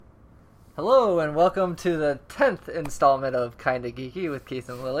Hello and welcome to the 10th installment of Kinda Geeky with Keith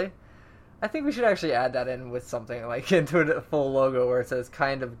and Lily. I think we should actually add that in with something like into a full logo where it says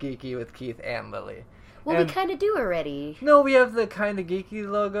Kind of Geeky with Keith and Lily. Well, And- we kind of do already. No, we have the Kinda Geeky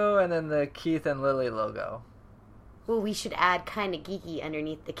logo and then the Keith and Lily logo. Well, we should add kind of geeky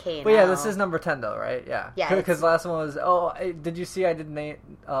underneath the K and But yeah, L. this is number 10 though, right? Yeah. Yeah, Because last one was, did you see I did name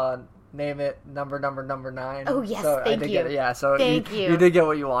it number 9? Oh, yes, so I thank did you. Get it. Yeah, so Thank you. you did get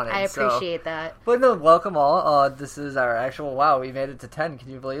what you wanted. I so. appreciate that. But no, welcome all. This is our actual, wow, we made it to 10. Can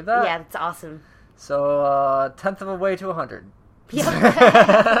you believe that? Yeah, that's awesome. So, 10th of a way to 100.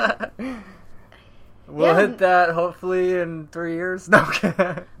 Yep. We'll Yeah. hit that hopefully in 3 years. No.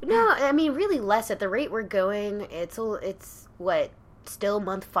 No, I mean, really less. At the rate we're going, it's what, still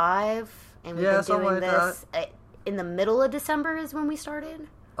month 5? And we've Yeah, been something doing like this in the middle of December is when we started?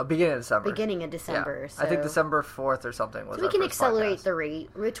 Beginning of December. Beginning of December. Yeah. So. I think December 4th or something was So we our can first accelerate podcast. the rate,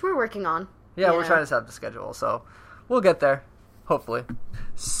 which we're working on. Yeah, you we're know. trying to set up the schedule, so we'll get there. Hopefully.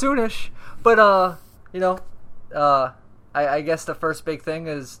 Soonish. But, I guess the first big thing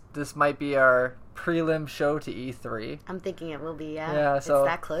is this might be our prelim show to E3. I'm thinking it will be, Yeah, so it's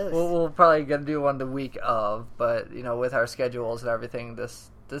that close. We'll probably gonna do one the week of, but with our schedules and everything,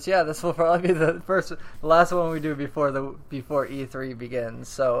 this will probably be the last one we do before E3 begins.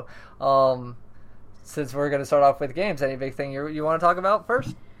 So, since we're gonna start off with games, any big thing you want to talk about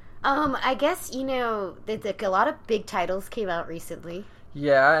first? I guess, a lot of big titles came out recently.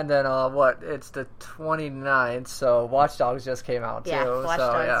 Yeah, and then it's the 29th, so Watch Dogs just came out too. Yeah, Watch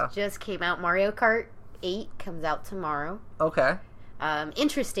so, Dogs just came out. Mario Kart 8 comes out tomorrow. Okay.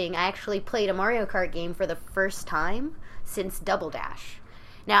 Interesting, I actually played a Mario Kart game for the first time since Double Dash.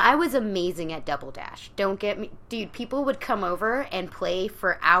 Now, I was amazing at Double Dash. Don't get me... Dude, people would come over and play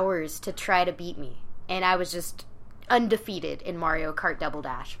for hours to try to beat me. And I was just undefeated in Mario Kart Double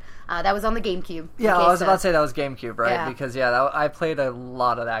Dash. That was on the GameCube. Yeah, I was about to say that was GameCube, right? Yeah. Because, I played a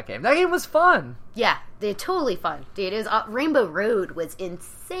lot of that game. That game was fun! Yeah, they're totally fun. Dude, it was, Rainbow Road was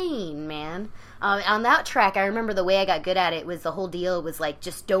insane, man. On that track, I remember the way I got good at it was the whole deal was like,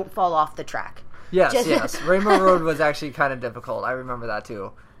 just don't fall off the track. Yes. Rainbow Road was actually kind of difficult. I remember that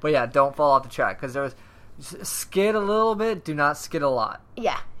too. But yeah, don't fall off the track because there was skid a little bit. Do not skid a lot.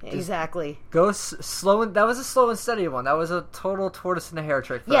 Yeah, exactly. Go slow. That was a slow and steady one. That was a total tortoise and a hare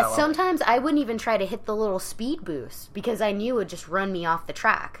trick. For Yeah, that level. sometimes I wouldn't even try to hit the little speed boost because I knew it would just run me off the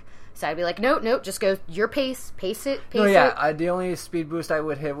track. So I'd be like, nope, just go your pace it. No, yeah. The only speed boost I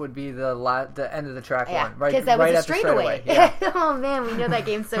would hit would be the end of the track Yeah, one, right? because that was right a at the straightaway. Yeah. Oh man, we know that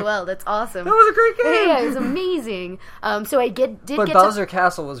game so well. That's awesome. That was a great game. Yeah, it was amazing. So I did But get Bowser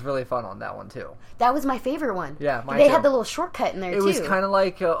Castle was really fun on that one too. That was my favorite one. Yeah, mine They too. had the little shortcut in there It too. was kind of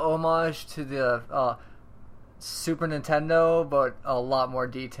like a homage to the Super Nintendo, but a lot more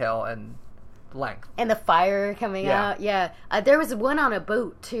detail and length. And the fire coming Yeah. out. Yeah. There was one on a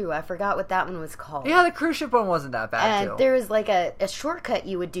boat, too. I forgot what that one was called. Yeah, the cruise ship one wasn't that bad, too. And there was like a shortcut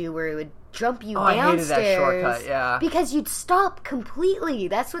you would do where it would jump you I downstairs. hated that shortcut, yeah. Because you'd stop completely.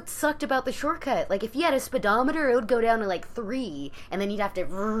 That's what sucked about the shortcut. Like, if you had a speedometer, it would go down to like 3, and then you'd have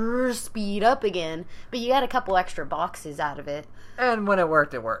to speed up again. But you got a couple extra boxes out of it. And when it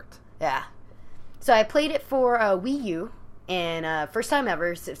worked, it worked. Yeah. So I played it for Wii U. And first time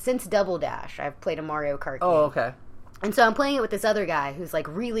ever since Double Dash, I've played a Mario Kart game. Oh, okay. And so I'm playing it with this other guy who's like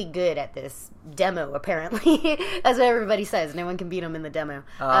really good at this demo, apparently. That's what everybody says. No one can beat him in the demo.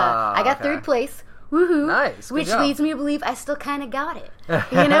 I got okay. third place. Woohoo. Nice, good Which job. leads me to believe I still kind of got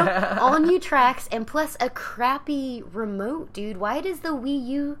it. All new tracks and plus a crappy remote, dude. Why does the Wii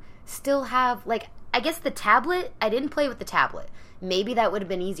U still have, like, I guess the tablet? I didn't play with the tablet. Maybe that would have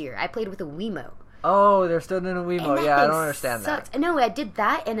been easier. I played with a Wiimote. Oh, they're still doing a And Wiimote. that Yeah, I thing don't understand sucks. that. No, I did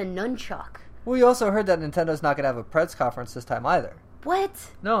that and a nunchuck. Well, you also heard that Nintendo's not going to have a press conference this time either. What?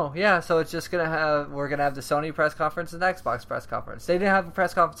 No, yeah, so it's just we're going to have the Sony press conference and the Xbox press conference. They didn't have a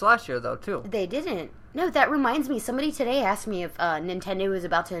press conference last year, though, too. They didn't. No, that reminds me. Somebody today asked me if Nintendo was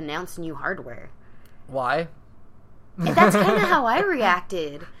about to announce new hardware. Why? And that's kind of how I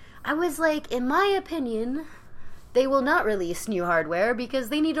reacted. I was like, in my opinion, they will not release new hardware because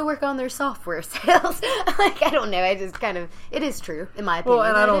they need to work on their software sales. Like, I don't know. I just kind of... It is true, in my opinion. Well,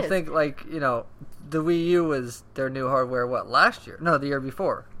 and I It don't is. think, the Wii U was their new hardware, last year? No, the year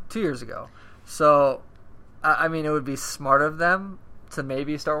before. 2 years ago. So, I mean, it would be smart of them to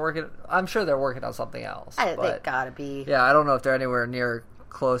maybe start working... I'm sure they're working on something else. They but, gotta be. yeah, I don't know if they're anywhere near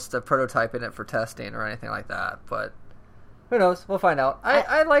close to prototyping it for testing or anything like that, but... Who knows? We'll find out.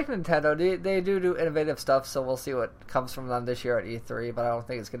 I like Nintendo. They do innovative stuff, so we'll see what comes from them this year at E3, but I don't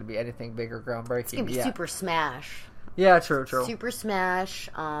think it's going to be anything big or groundbreaking. It's gonna be yet. Super Smash. Yeah, true. Super Smash.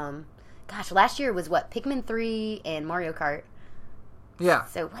 Gosh, last year was what? Pikmin 3 and Mario Kart. Yeah.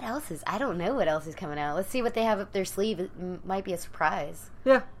 So what else is... I don't know what else is coming out. Let's see what they have up their sleeve. It might be a surprise.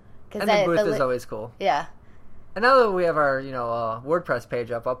 Yeah. And the booth is always cool. Yeah. And now that we have our, WordPress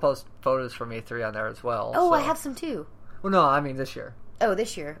page up, I'll post photos from E3 on there as well. Oh, so. I have some too. Well, no, I mean this year. Oh,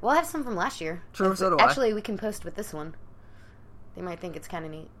 this year. Well, I have some from last year. True, so do I. Actually, we can post with this one. They might think it's kind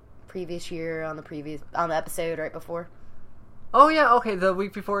of neat. Previous year on the episode right before. Oh, yeah, okay. The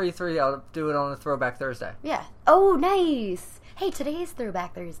week before E3, I'll do it on a Throwback Thursday. Yeah. Oh, nice. Hey, today is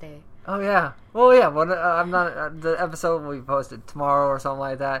Throwback Thursday. Oh, yeah. Well, yeah, I'm not... the episode will be posted tomorrow or something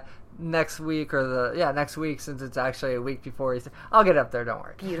like that. Next week next week, since it's actually a week before Easter. I'll get up there, don't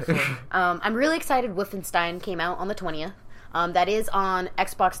worry. Beautiful. I'm really excited. Wolfenstein came out on the 20th. That is on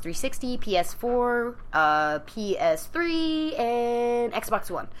Xbox 360, PS4, PS3, and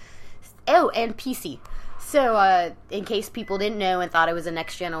Xbox One. Oh, and PC. So, in case people didn't know and thought it was a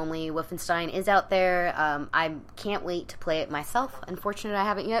next-gen only, Wolfenstein is out there. I can't wait to play it myself. Unfortunately, I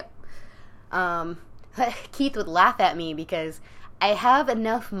haven't yet. Keith would laugh at me because I have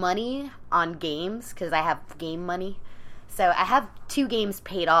enough money on games, because I have game money. So I have 2 games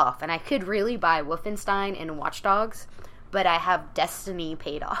paid off, and I could really buy Wolfenstein and Watch Dogs, but I have Destiny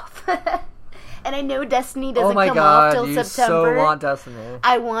paid off. And I know Destiny doesn't come off till September. You so want Destiny.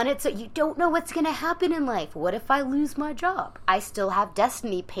 I want it, so you don't know what's going to happen in life. What if I lose my job? I still have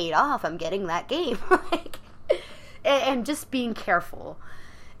Destiny paid off. I'm getting that game. And just being careful.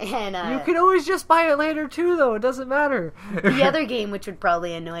 And you can always just buy it later too, though. It doesn't matter. The other game, which would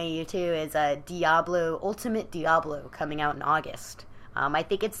probably annoy you too, is Diablo, Ultimate Diablo, coming out in August. I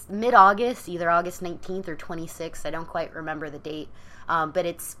think it's mid-August, either August 19th or 26th. I don't quite remember the date. But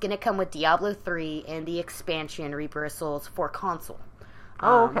it's going to come with Diablo 3 and the expansion Reaper of Souls for console.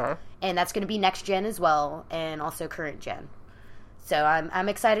 Oh, okay. And that's going to be next gen as well, and also current gen. So I'm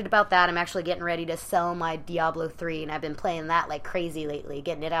excited about that. I'm actually getting ready to sell my Diablo 3, and I've been playing that like crazy lately,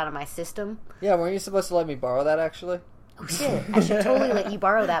 getting it out of my system. Yeah, weren't you supposed to let me borrow that, actually? Oh, shit. I should totally let you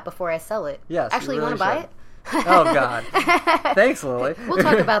borrow that before I sell it. Yes, actually, you really want to buy it? Oh, God. Thanks, Lily. We'll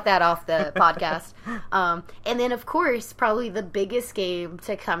talk about that off the podcast. And then, of course, probably the biggest game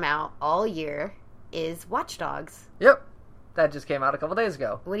to come out all year is Watch Dogs. Yep. That just came out a couple days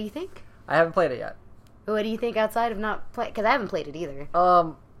ago. What do you think? I haven't played it yet. What do you think outside of not playing? Because I haven't played it either.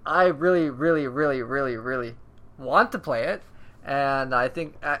 I really, really, really, really, really want to play it. And I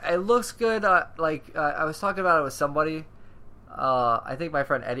think it looks good. I was talking about it with somebody. I think my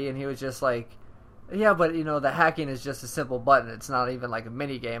friend Eddie, and he was just like, yeah, but, the hacking is just a simple button. It's not even like a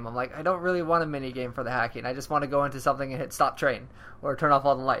mini game. I'm like, I don't really want a mini game for the hacking. I just want to go into something and hit stop train or turn off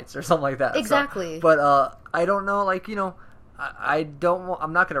all the lights or something like that. Exactly. So, but I don't know,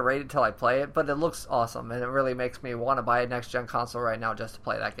 I'm not going to rate it till I play it, but it looks awesome, and it really makes me want to buy a next-gen console right now just to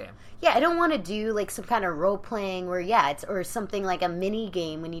play that game. Yeah, I don't want to do, some kind of role-playing where, or something like a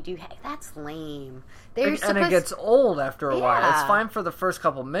mini-game when you do, hey, that's lame. And it gets old after a while. It's fine for the first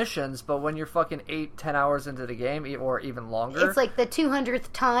couple missions, but when you're fucking 8-10 hours into the game, or even longer... It's like the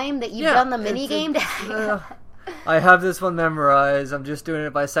 200th time that you've done the mini-game. I have this one memorized. I'm just doing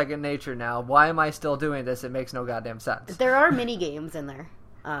it by second nature now. Why am I still doing this? It makes no goddamn sense. There are mini games in there.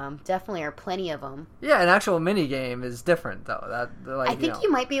 Definitely are plenty of them. Yeah, an actual mini game is different though. I think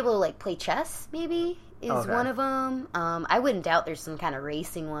you might be able to play chess. Maybe is one of them. I wouldn't doubt there's some kind of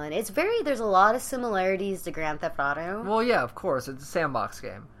racing one. There's a lot of similarities to Grand Theft Auto. Well, yeah, of course, it's a sandbox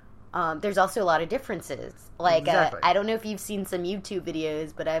game. There's also a lot of differences. Exactly. I don't know if you've seen some YouTube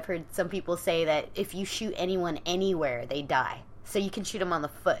videos, but I've heard some people say that if you shoot anyone anywhere, they die. So you can shoot them on the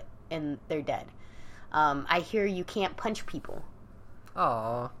foot, and they're dead. I hear you can't punch people.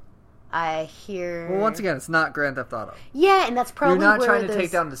 Oh. I hear... Well, once again, it's not Grand Theft Auto. Yeah, and that's probably You're not trying to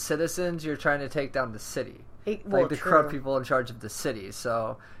take down the citizens, you're trying to take down the city. The corrupt people in charge of the city.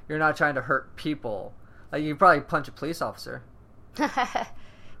 So you're not trying to hurt people. You can probably punch a police officer.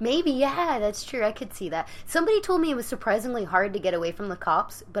 Maybe, yeah, that's true. I could see that. Somebody told me it was surprisingly hard to get away from the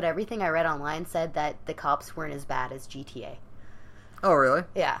cops, but everything I read online said that the cops weren't as bad as GTA. Oh, really?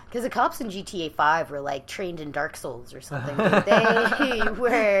 Yeah, because the cops in GTA 5 were, trained in Dark Souls or something. They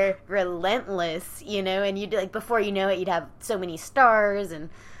were relentless, and you'd, before you know it, you'd have so many stars, and,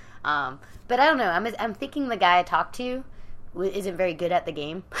 but I don't know, I'm thinking the guy I talked to isn't very good at the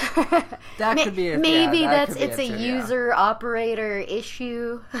game. That could be maybe it's a user operator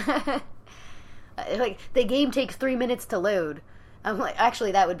issue. The game takes 3 minutes to load. I'm like,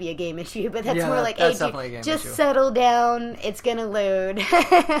 actually, that would be a game issue, but that's more like, hey, just settle down. It's gonna load.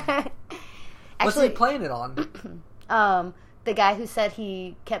 What's he playing it on? The guy who said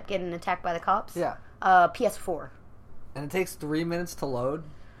he kept getting attacked by the cops. Yeah. PS4. And it takes 3 minutes to load.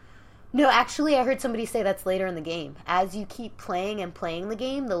 No, actually, I heard somebody say that's later in the game. As you keep playing and playing the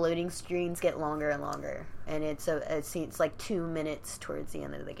game, the loading screens get longer and longer, and it's like 2 minutes towards the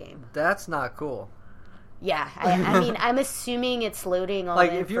end of the game. That's not cool. Yeah, I mean, I'm assuming it's loading all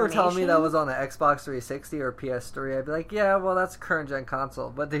Like, the if you were telling me that was on an Xbox 360 or PS3, I'd be like, yeah, well, that's a current-gen console.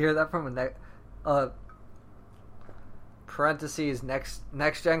 But to hear that from a parentheses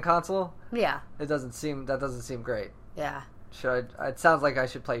next-gen console, yeah, that doesn't seem great. Yeah. It sounds like I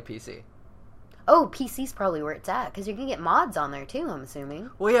should play PC. Oh, PC's probably where it's at, because you can get mods on there, too, I'm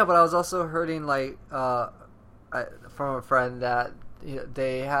assuming. Well, yeah, but I was also hearing, like, from a friend that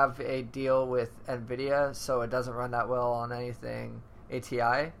they have a deal with NVIDIA, so it doesn't run that well on anything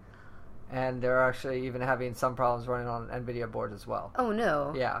ATI. And they're actually even having some problems running on NVIDIA boards as well. Oh,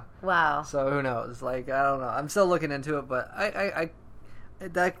 no. Yeah. Wow. So who knows? Like, I don't know. I'm still looking into it, but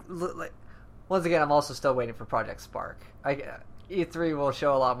once again, I'm also still waiting for Project Spark. E3 will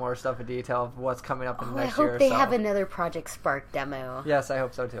show a lot more stuff in detail of what's coming up in the next year. I hope they have another Project Spark demo. Yes, I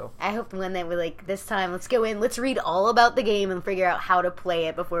hope so too. I hope when they were like, this time, let's go in, let's read all about the game and figure out how to play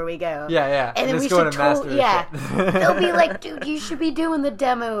it before we go. Yeah. And then we should totally, they'll be like, dude, you should be doing the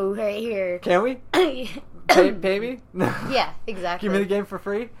demo right here. Can we? Pay me? Yeah, exactly. Give me the game for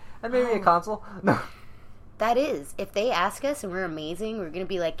free? And maybe a console? No. That is, if they ask us and we're amazing, we're going to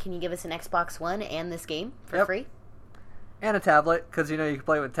be like, can you give us an Xbox One and this game for free? And a tablet, because you can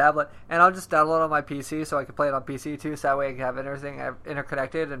play with tablet. And I'll just download it on my PC so I can play it on PC too, so that way I can have everything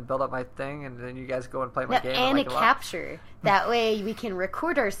interconnected and build up my thing, and then you guys go and play my game. And a capture. That way we can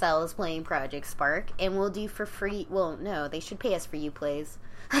record ourselves playing Project Spark, and we'll do for free. Well, no, they should pay us for Uplays.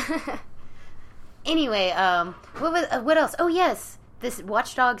 Anyway, what else? Oh, yes, this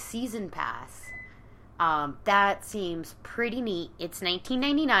Watch Dogs Season Pass. That seems pretty neat. It's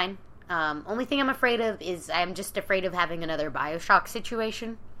 $19.99. Only thing I'm afraid of is I'm just afraid of having another BioShock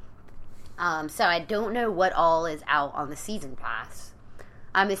situation. So I don't know what all is out on the Season Pass.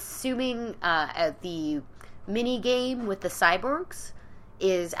 I'm assuming the mini game with the cyborgs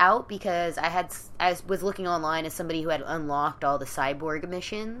is out because I was looking online as somebody who had unlocked all the cyborg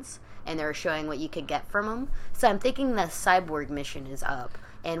missions, and they were showing what you could get from them. So I'm thinking the cyborg mission is up.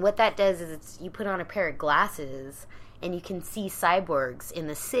 And what that does is you put on a pair of glasses and you can see cyborgs in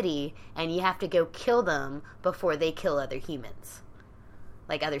the city, and you have to go kill them before they kill other humans.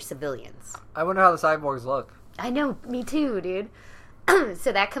 Like other civilians. I wonder how the cyborgs look. I know, me too, dude.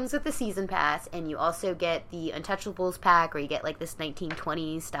 So that comes with the Season Pass, and you also get the Untouchables pack, where you get like this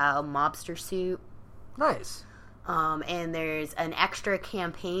 1920s style mobster suit. Nice. And there's an extra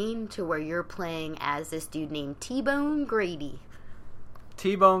campaign to where you're playing as this dude named T-Bone Grady.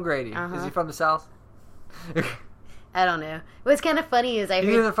 T-Bone Grady. Uh-huh. Is he from the South? I don't know. What's kind of funny is He's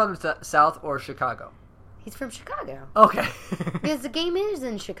either from the South or Chicago. He's from Chicago. Okay. Because the game is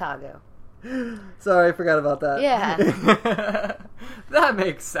in Chicago. Sorry, I forgot about that. Yeah. That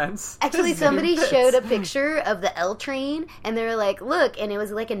makes sense. Actually, somebody showed a picture of the L train, and they were like, look, and it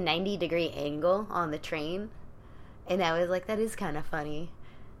was like a 90-degree angle on the train. And I was like, that is kind of funny.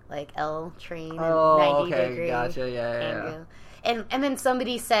 Like L train, 90-degree gotcha, yeah. angle. And then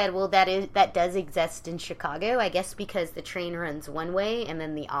somebody said, well, that does exist in Chicago, I guess because the train runs one way and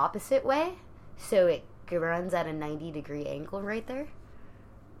then the opposite way. So it runs at a 90-degree angle right there.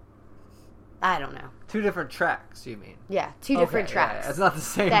 I don't know. 2 different tracks, you mean? Yeah, 2 different tracks. Yeah. It's not the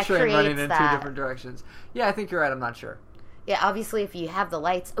same train running in 2 different directions. Yeah, I think you're right. I'm not sure. Yeah, obviously if you have the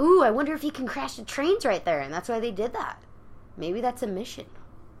lights. Ooh, I wonder if you can crash the trains right there, and that's why they did that. Maybe that's a mission.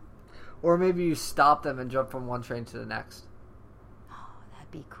 Or maybe you stop them and jump from one train to the next.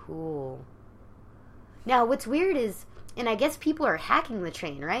 Be cool. Now, what's weird is, and I guess people are hacking the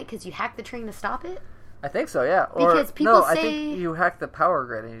train, right? Because you hack the train to stop it? I think so, yeah. Because people say... I think you hack the power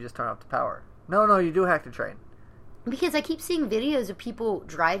grid and you just turn off the power. No, you do hack the train. Because I keep seeing videos of people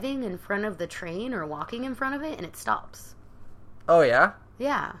driving in front of the train or walking in front of it, and it stops. Oh, yeah?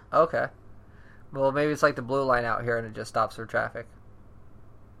 Yeah. Okay. Well, maybe it's like the blue line out here and it just stops for traffic.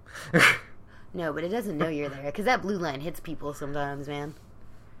 No, but it doesn't know you're there, because that blue line hits people sometimes, man.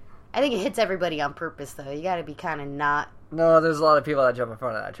 I think it hits everybody on purpose, though. You gotta be kind of not... No, there's a lot of people that jump in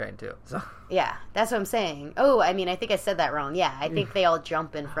front of that train, too. So. Yeah, that's what I'm saying. Oh, I mean, I think I said that wrong. Yeah, I think they all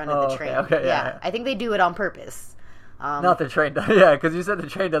jump in front of the train. Okay, yeah. I think they do it on purpose. Not the train. Yeah, because you said the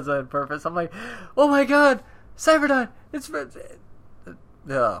train does it on purpose. I'm like, oh my god, Cyberdyne! It's...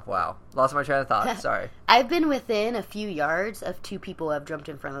 wow. Lost my train of thought. Sorry. I've been within a few yards of 2 people who have jumped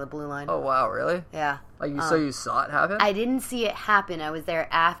in front of the blue line. Oh, wow, really? Yeah. Like, so you saw it happen? I didn't see it happen. I was there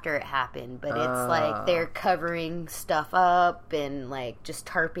after it happened. But it's like they're covering stuff up and, like, just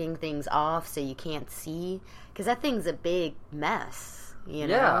tarping things off so you can't see. Because that thing's a big mess. you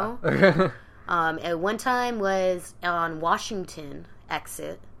know? Yeah. At one time was on Washington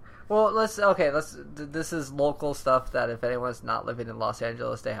exit. Well, this is local stuff that if anyone's not living in Los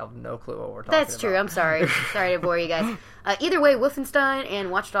Angeles, they have no clue what we're talking about. That's true. I'm sorry. Sorry to bore you guys. Either way, Wolfenstein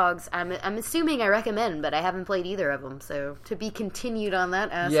and Watch Dogs, I'm assuming I recommend, but I haven't played either of them, so to be continued on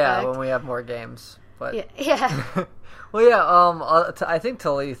that aspect. Yeah, when we have more games. But yeah. Well, yeah, I think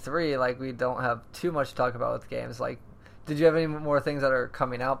till E3, like, we don't have too much to talk about with games. Like, did you have any more things that are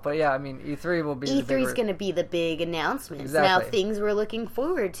coming out? But yeah, I mean, E3 will be E3 is going to be the big announcements. Exactly. Now, things we're looking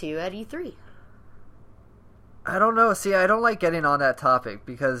forward to at E3. I don't know. See, I don't like getting on that topic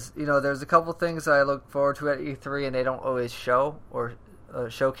because, you know, there's a couple things that I look forward to at E3 and they don't always show or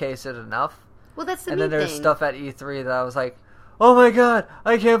showcase it enough. Well, that's the And main then there's thing. stuff at E3 that I was like, oh my god,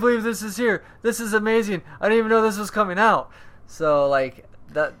 I can't believe this is here. This is amazing. I didn't even know this was coming out. So, like,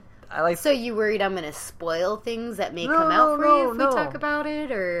 that... So you worried I'm going to spoil things that may come out for you if we talk about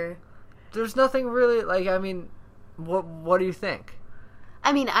it, or? There's nothing really, like, I mean, what do you think?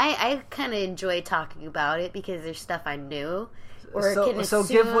 I mean, I kind of enjoy talking about it because there's stuff I knew or So- can so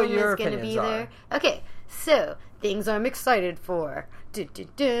assume give what your is going to opinions be are. there. Okay, so things I'm excited for. Okay,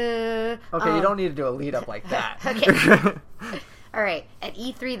 you don't need to do a lead up like that. Okay. All right, at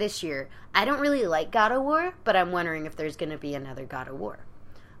E3 this year, I don't really like God of War, but I'm wondering if there's going to be another God of War.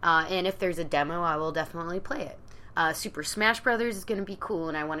 And if there's a demo, I will definitely play it. Super Smash Brothers is going to be cool,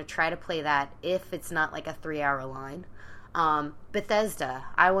 and I want to try to play that if it's not like a 3-hour line. Bethesda,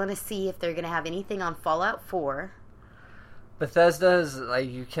 I want to see if they're going to have anything on Fallout 4. Bethesda is, like,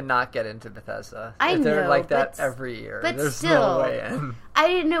 you cannot get into Bethesda. I They're know, like that but- every year. but There's still, no way in. I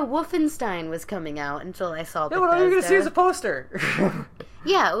didn't know Wolfenstein was coming out until I saw Yeah, Bethesda. well, all you're going to see is a poster.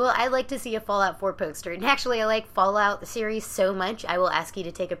 Yeah, well, I like to see a Fallout 4 poster. And actually, I like Fallout the series so much, I will ask you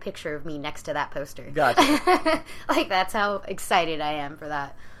to take a picture of me next to that poster. Gotcha. Like, that's how excited I am for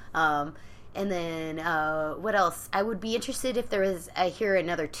that. And then, what else? I would be interested if there was, I hear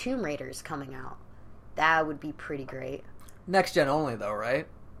another Tomb Raiders coming out. That would be pretty great. Next gen only, though, right?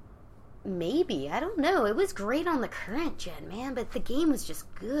 Maybe. I don't know. It was great on the current gen, man, but the game was just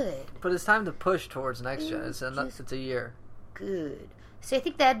good. But it's time to push towards next gen. It's It's a year. Good. So I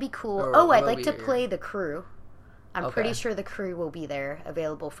think that'd be cool. Or Oh, I'd will like be to a year. play The Crew. I'm Okay. pretty sure The Crew will be there,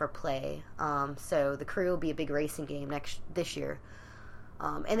 available for play. So The Crew will be a big racing game this year.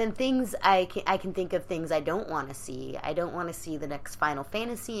 And then things I can think of things I don't want to see. I don't want to see the next Final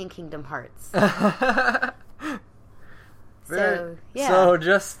Fantasy and Kingdom Hearts. So yeah. So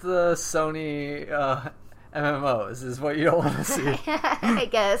just the Sony MMOs is what you don't want to see. I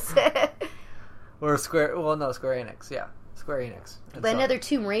guess. Or Square Enix, yeah. Square Enix. And But so- another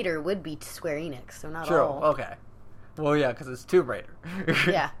Tomb Raider would be Square Enix, so not True, all. okay. Well, yeah, because it's Tomb Raider.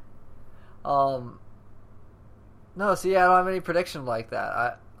 Yeah. No, see, I don't have any prediction like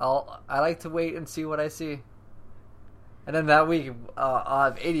that. I like to wait and see what I see. And then that week, I'll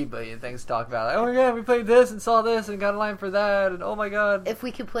have 80 billion things to talk about. Like, oh my god, we played this and saw this and got a line for that, and oh my god. If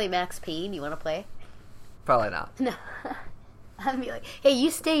we could play Max Payne, you want to play? Probably not. No. I'd be like, hey, you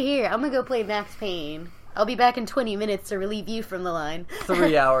stay here. I'm going to go play Max Payne. I'll be back in 20 minutes to relieve you from the line.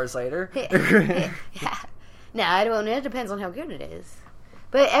 3 hours later. Yeah. No, I don't know. It depends on how good it is.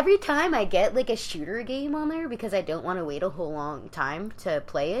 But every time I get like a shooter game on there, because I don't want to wait a whole long time to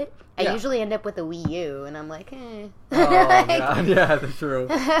play it, I Yeah. usually end up with a Wii U, and I'm like, eh. Oh god, yeah, that's true.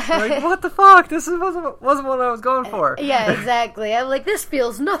 Like, what the fuck? This wasn't what I was going for. Yeah, exactly. I'm like, this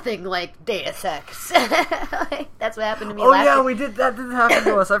feels nothing like Deus Ex. Like, that's what happened to me Oh last yeah, year. we did. That didn't happen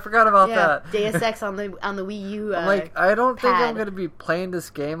to us. I forgot about Yeah, that. Deus Ex on the Wii U. I'm like, I don't think I'm pad. going to be playing this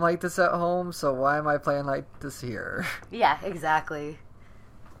game like this at home, so why am I playing like this here? Yeah, exactly.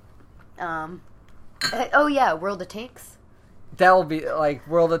 Oh yeah, World of Tanks. That will be like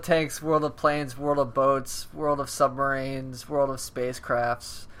World of Tanks, World of Planes, World of Boats, World of Submarines, World of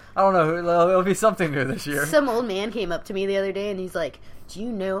Spacecrafts. I don't know. It'll be something new this year. Some old man came up to me the other day and he's like, "Do you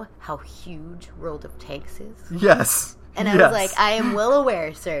know how huge World of Tanks is?" Yes. And I was like, "I am well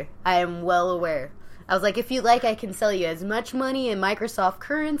aware, sir. I am well aware." I was like, "If you like, I can sell you as much money in Microsoft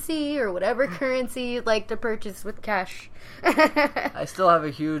currency or whatever currency you'd like to purchase with cash." I still have a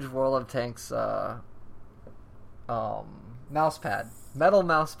huge World of Tanks mouse pad. Metal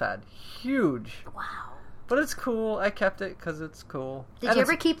mouse pad. Huge. Wow. But it's cool. I kept it because it's cool. Did And you it's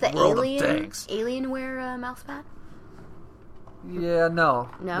ever keep the World of Tanks. Alienware mouse pad? Yeah, no.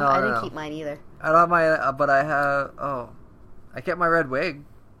 No, I didn't keep mine either. I don't have my, but I have, I kept my red wig.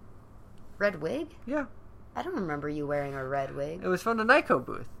 Red wig? Yeah. I don't remember you wearing a red wig. It was from the Nyko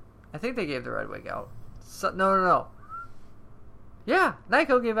booth. I think they gave the red wig out. So, no. Yeah,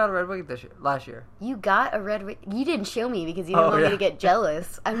 Nyko gave out a red wig last year. You got a red wig? You didn't show me because you didn't want me to get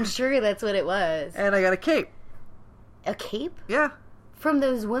jealous. I'm sure that's what it was. And I got a cape. A cape? Yeah. From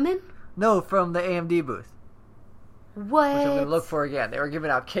those women? No, from the AMD booth. What? Which I'm going to look for again. They were giving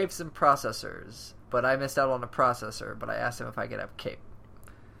out capes and processors, but I missed out on the processor, but I asked them if I could have a cape.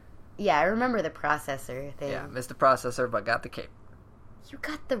 Yeah, I remember the processor thing. Yeah, missed the processor, but got the cape. You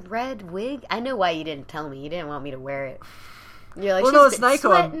got the red wig? I know why you didn't tell me. You didn't want me to wear it. You're like, well, no, it's Nyko.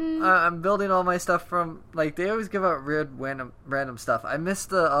 Sweating. I'm building all my stuff from, like, they always give out weird, random stuff. I missed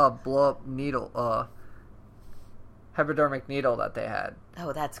the blow-up needle, hypodermic needle that they had.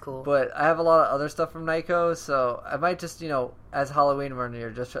 Oh, that's cool. But I have a lot of other stuff from Nyko, so I might just, as Halloween one year,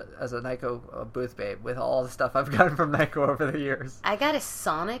 just as a Nyko booth babe, with all the stuff I've gotten from Nyko over the years. I got a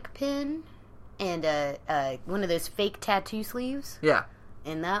Sonic pin and one of those fake tattoo sleeves. Yeah.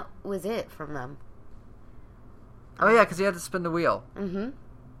 And that was it from them. Oh, yeah, because you had to spin the wheel. Mm-hmm.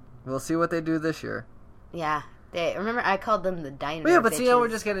 We'll see what they do this year. Yeah. Remember, I called them the diner yeah, but bitches. see, we're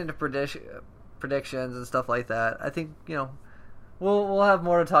just getting into predictions and stuff like that. I think, we'll have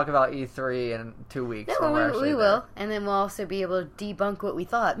more to talk about E3 in 2 weeks. No, we will. And then we'll also be able to debunk what we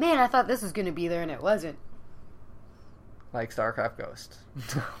thought. Man, I thought this was going to be there and it wasn't. Like StarCraft Ghost.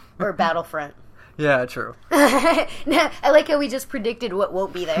 Or Battlefront. Yeah, true. I like how we just predicted what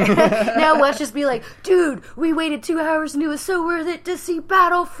won't be there. Now watch just be like, dude, we waited 2 hours and it was so worth it to see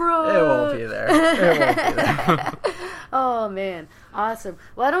Battlefront. It won't be there. It won't be there. Oh, man. Awesome.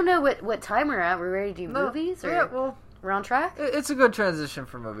 Well, I don't know what time we're at. We're ready to do movies? Or yeah, well, we're on track? It's a good transition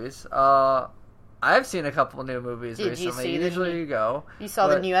for movies. I've seen a couple new movies recently. You see Usually you go. You saw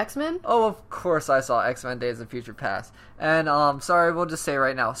the new X-Men? Oh, of course I saw X-Men Days of Future Past. And, sorry, we'll just say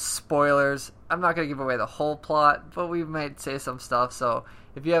right now, spoilers. I'm not going to give away the whole plot, but we might say some stuff. So,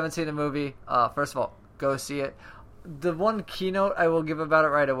 if you haven't seen the movie, first of all, go see it. The one keynote I will give about it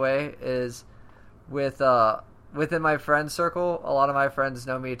right away is within my friend circle, a lot of my friends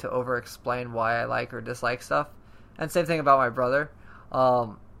know me to over-explain why I like or dislike stuff. And same thing about my brother.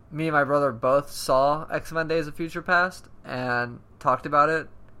 Me and my brother both saw X-Men Days of Future Past and talked about it.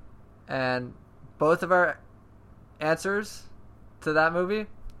 And both of our answers to that movie,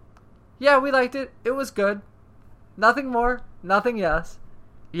 yeah, we liked it. It was good. Nothing more. Nothing yes.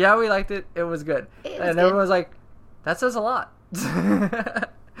 Yeah, we liked it. It was good. And everyone was like, that says a lot.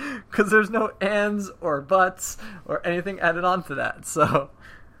 Because there's no ands or buts or anything added on to that. So,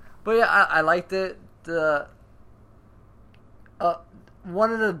 but yeah, I liked it.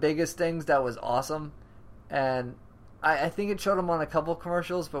 One of the biggest things that was awesome, and I think it showed them on a couple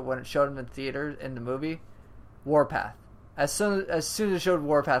commercials, but when it showed them in theater in the movie, Warpath. As soon as it showed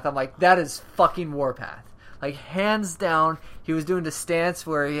Warpath, I'm like, that is fucking Warpath. Like, hands down, he was doing the stance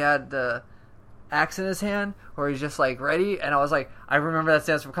where he had the axe in his hand, where he's just like ready, and I was like, I remember that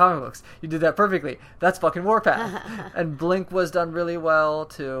stance from comic books. You did that perfectly. That's fucking Warpath. And Blink was done really well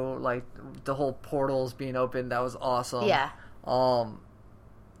too, like the whole portals being open. That was awesome. Yeah.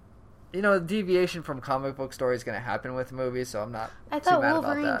 Deviation from comic book story is going to happen with movies, so I'm not I too thought mad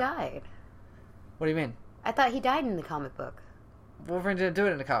Wolverine about that. died. What do you mean? I thought he died in the comic book. Wolverine didn't do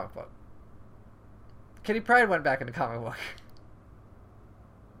it in the comic book. Kitty Pryde went back in the comic book.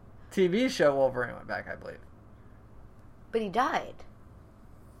 TV show Wolverine went back, I believe. But he died.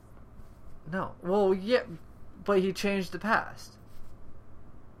 No. Well, yeah, but he changed the past.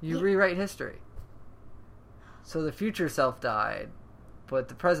 You rewrite history. So the future self died, but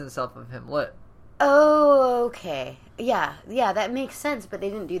the present self of him lived. Oh, okay. Yeah, that makes sense, but they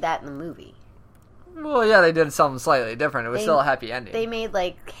didn't do that in the movie. Well, yeah, they did something slightly different. It was still a happy ending. They made,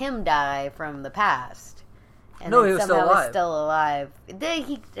 like, him die from the past. And no, then he was somehow still alive. Was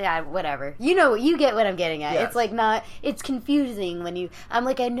still alive. Whatever. You get what I'm getting at. Yes. It's like it's confusing when I'm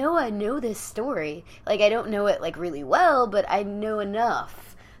like, I know this story. Like, I don't know it, like, really well, but I know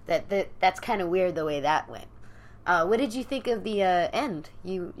enough that's kind of weird the way that went. What did you think of the end?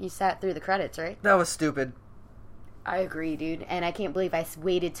 You sat through the credits, right? That was stupid. I agree, dude. And I can't believe I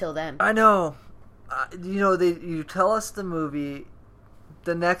waited till then. I know. You tell us the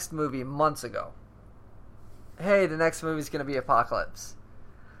next movie months ago. Hey, the next movie's going to be Apocalypse.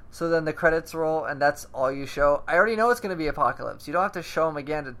 So then the credits roll, and that's all you show. I already know it's going to be Apocalypse. You don't have to show them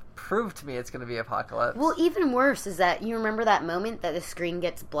again to prove to me it's going to be Apocalypse. Well, even worse is that you remember that moment that the screen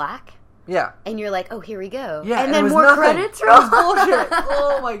gets black? Yeah. And you're like, oh, here we go. Yeah, and then it was more nothing. credits roll. That was bullshit.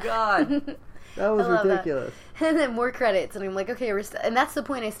 Oh, my God. That was ridiculous. That. And then more credits, and I'm like, okay, and that's the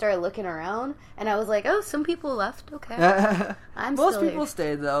point I started looking around, and I was like, oh, some people left. Okay. Most people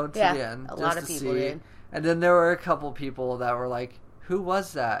stayed, though, to the end. A lot of people did. And then there were a couple people that were like, who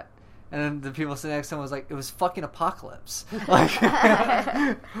was that? And then the people sitting next to him was like, it was fucking Apocalypse. Like,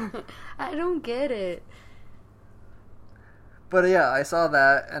 I don't get it. But yeah, I saw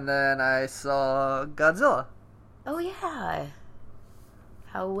that, and then I saw Godzilla. Oh yeah.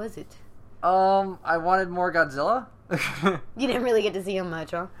 How was it? I wanted more Godzilla. You didn't really get to see him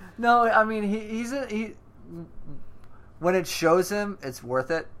much, huh? No, I mean he when it shows him, it's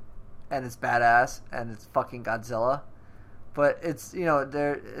worth it, and it's badass, and it's fucking Godzilla. But it's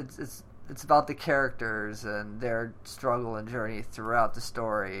it's about the characters and their struggle and journey throughout the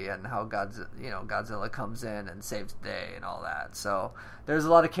story, and how Godzilla comes in and saves the day and all that. So there's a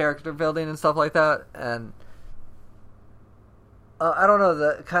lot of character building and stuff like that, and I don't know,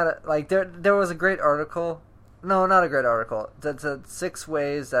 the kind of like there was a great article. No, not a great article. The 6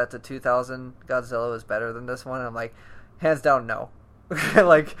 ways that the 2000 Godzilla was better than this one. And I'm like, hands down, no.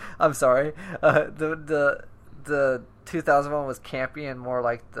 Like, I'm sorry. The 2000 one was campy and more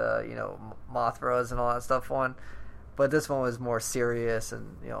like the Mothras and all that stuff one, but this one was more serious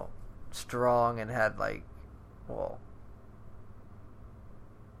and strong and had like, well,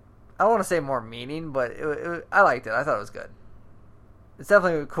 I don't want to say more meaning, but I liked it. I thought it was good. It's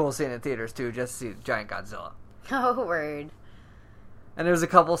definitely a cool scene in theaters too, just to see giant Godzilla. Oh, word. And there's a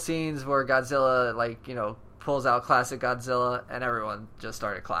couple scenes where Godzilla, like, pulls out classic Godzilla, and everyone just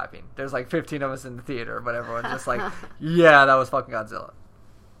started clapping. There's like 15 of us in the theater, but everyone's just like, yeah, that was fucking Godzilla.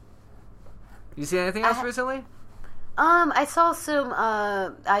 You see anything else recently? I saw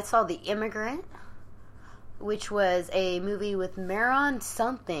I saw The Immigrant, which was a movie with Maron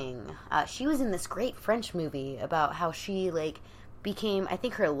something. She was in this great French movie about how she, like, became, I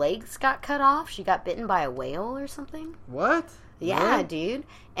think her legs got cut off. She got bitten by a whale or something. What? Yeah, what? Dude.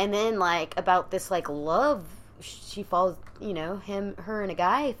 And then, like, about this, like, love, she falls, her and a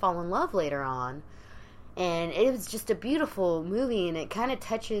guy fall in love later on. And it was just a beautiful movie, and it kind of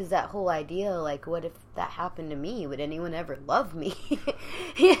touches that whole idea, like, what if that happened to me? Would anyone ever love me?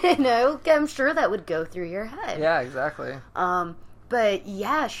 I'm sure that would go through your head. Yeah, exactly. But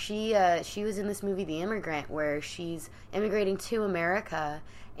yeah, she was in this movie, The Immigrant, where she's immigrating to America,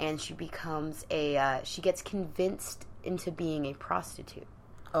 and she becomes she gets convinced into being a prostitute.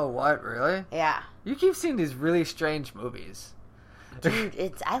 Oh, what? Really? Yeah. You keep seeing these really strange movies.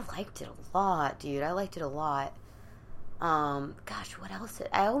 Dude, I liked it a lot, dude. I liked it a lot. Gosh, what else?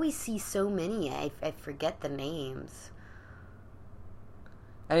 I always see so many, I forget the names.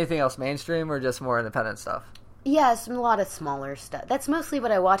 Anything else mainstream or just more independent stuff? Yeah, a lot of smaller stuff. That's mostly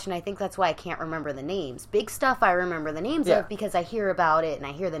what I watch, and I think that's why I can't remember the names. Big stuff I remember the names of because I hear about it, and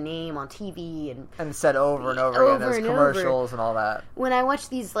I hear the name on TV. And it's said over and over again. There's commercials and all that. When I watch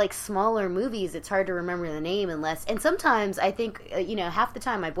these, like, smaller movies, it's hard to remember the name unless... And sometimes I think, half the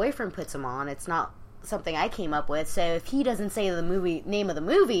time my boyfriend puts them on. It's not something I came up with, so if he doesn't say the name of the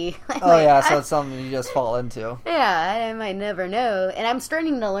movie... so it's something you just fall into. Yeah, I might never know. And I'm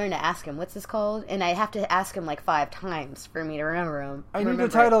starting to learn to ask him, what's this called? And I have to ask him like 5 times for me to remember him. I need the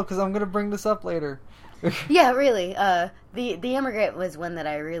title because I'm going to bring this up later. Yeah, really. The Immigrant was one that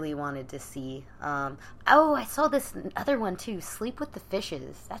I really wanted to see. I saw this other one too, Sleep with the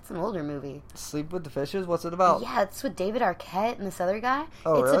Fishes. That's an older movie. Sleep with the Fishes? What's it about? Yeah, it's with David Arquette and this other guy.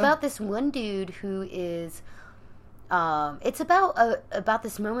 Oh, it's really? about this one dude who is... it's about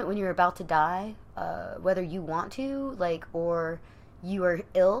this moment when you're about to die, whether you want to, like, or you are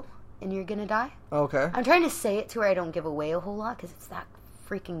ill and you're gonna die. Okay. I'm trying to say it to where I don't give away a whole lot because it's that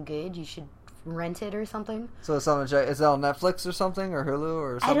freaking good. You should rent it or something. So it's something. Is it on Netflix or something, or Hulu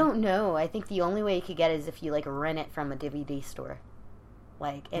or something? I don't know. I think the only way you could get it is if you, like, rent it from a DVD store.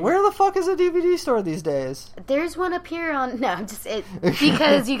 Where the fuck is a DVD store these days? There's one up here on... No,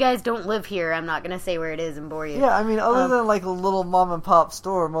 because you guys don't live here, I'm not going to say where it is and bore you. Yeah, I mean, other than, like, a little mom-and-pop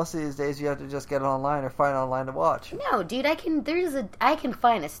store, most of these days you have to just get it online or find it online to watch. No, dude, I can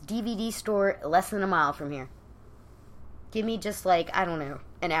find a DVD store less than a mile from here. Give me just, like, I don't know,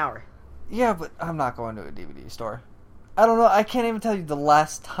 an hour. Yeah, but I'm not going to a DVD store. I don't know. I can't even tell you the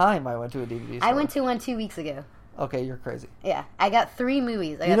last time I went to a DVD store. I went to one 2 weeks ago. Okay, you're crazy. Yeah, I got 3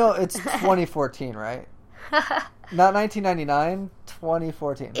 movies. It's 2014, right? Not 1999,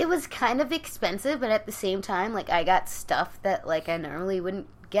 2014. It was kind of expensive, but at the same time, like, I got stuff that, like, I normally wouldn't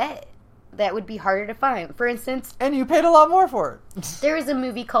get. That would be harder to find. For instance... And you paid a lot more for it. There is a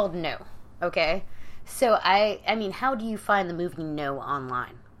movie called No, okay? So, I mean, how do you find the movie No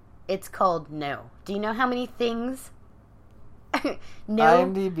online? It's called No. Do you know how many things? No.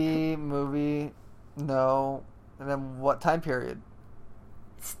 IMDb, movie, No, and then what time period?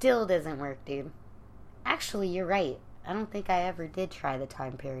 Still doesn't work, dude. Actually, you're right. I don't think I ever did try the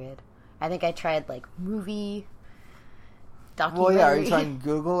time period. I think I tried, like, movie. documentary. Well, yeah. Are you talking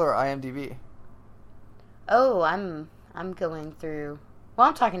Google or IMDb? Oh, I'm going through. Well,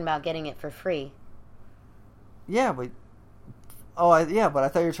 I'm talking about getting it for free. Yeah, but but I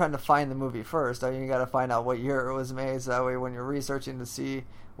thought you were trying to find the movie first. I mean, you got to find out what year it was made. So that way, when you're researching to see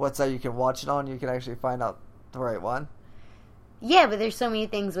what site you can watch it on, you can actually find out the right one. Yeah, but there's so many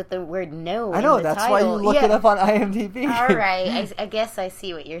things with the word "no." I know, in the that's title. why you look it up on IMDb. All right, I guess I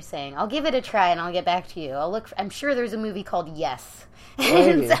see what you're saying. I'll give it a try and I'll get back to you. I'm sure there's a movie called Yes,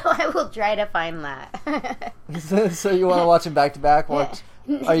 and so I will try to find that. So you want to watch them back to back?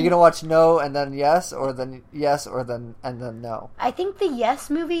 Are you gonna watch No and then Yes, or then Yes, or then and then No? I think the Yes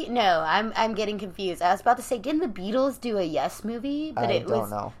movie. No, I'm getting confused. I was about to say, didn't the Beatles do a Yes movie? But I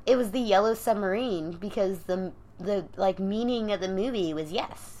don't know. It was the Yellow Submarine because the meaning of the movie was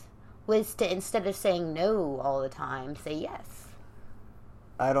yes. Was to, instead of saying no all the time, say yes.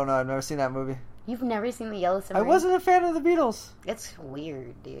 I don't know. I've never seen that movie. You've never seen the Yellow Submarine? I wasn't a fan of the Beatles. It's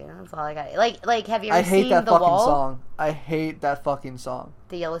weird, dude. That's all I got. Like, have you ever I hate seen that The fucking Wall? song. I hate that fucking song.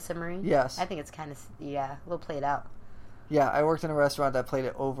 The Yellow Submarine? Yes. I think it's kind of, we'll play it out. Yeah, I worked in a restaurant that played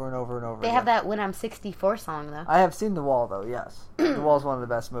it over and over and over They again. have that When I'm 64 song, though. I have seen The Wall, though, yes. The Wall's one of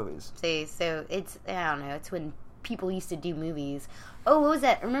the best movies. See, so it's, I don't know, it's when people used to do movies. Oh, what was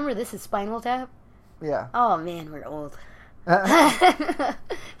that? Remember This Is Spinal Tap? Yeah. Oh, man, we're old. The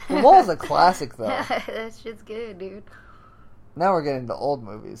Wall's a classic, though. That shit's good, dude. Now we're getting to old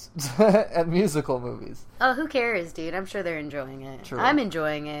movies. And musical movies. Oh, who cares, dude? I'm sure they're enjoying it. True. I'm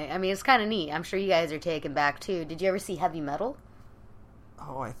enjoying it. I mean, it's kind of neat. I'm sure you guys are taken back, too. Did you ever see Heavy Metal?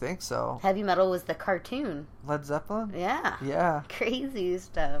 Oh, I think so. Heavy Metal was the cartoon. Led Zeppelin? Yeah. Yeah. Crazy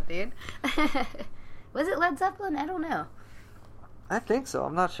stuff, dude. Was it Led Zeppelin? I don't know. I think so.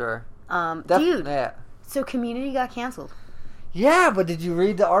 I'm not sure. Dude, Yeah. so Community got canceled. Yeah, but did you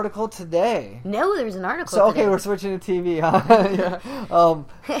read the article today? No, there's an article So, okay, today. we're switching to TV, huh? Yeah.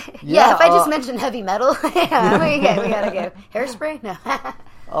 Yeah, if I just mentioned heavy metal, yeah, we gotta go. Hairspray? No.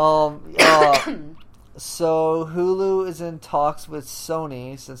 So Hulu is in talks with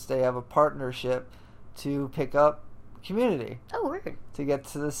Sony, since they have a partnership, to pick up Community Oh, word. to get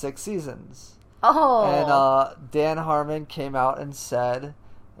to the 6 seasons. Oh. And Dan Harmon came out and said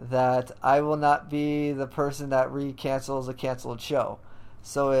that I will not be the person that re-cancels a canceled show.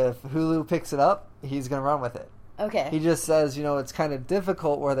 So if Hulu picks it up, he's going to run with it. Okay. He just says, it's kind of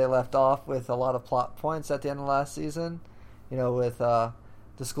difficult where they left off with a lot of plot points at the end of last season. With the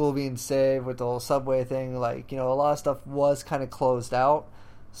school being saved, with the whole subway thing. Like, a lot of stuff was kind of closed out.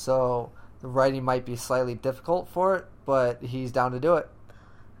 So the writing might be slightly difficult for it, but he's down to do it.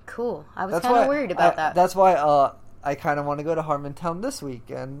 Cool. I was kind of worried about that. That's why I kind of want to go to Harmontown this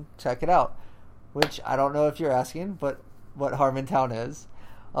week and check it out. Which, I don't know if you're asking, but what Harmontown is.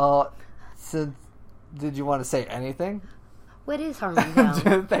 Since, did you want to say anything? What is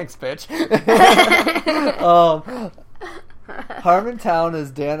Harmontown? Thanks, bitch. Harmontown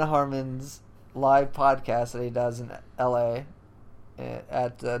is Dan Harmon's live podcast that he does in L.A.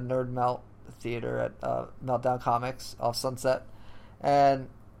 at the Nerd Melt Theater at Meltdown Comics off Sunset. And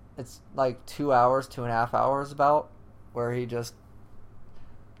it's like 2.5 hours about, where he just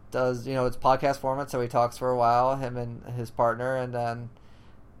does, it's podcast format, so he talks for a while, him and his partner, and then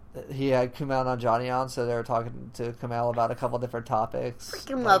he had Kumail Nanjiani on, so they were talking to Kumail about a couple different topics.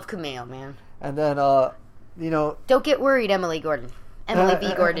 Freaking love Kumail, man. And then, Don't get worried, Emily Gordon. Emily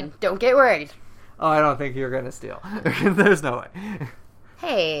B. Gordon. Don't get worried. Oh, I don't think you're going to steal. There's no way.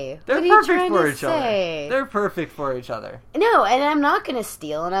 Hey, They're what are you perfect trying for to each say? other. They're perfect for each other. No, and I'm not going to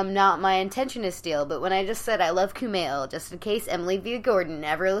steal, and my intention to steal, but when I just said I love Kumail, just in case Emily V. Gordon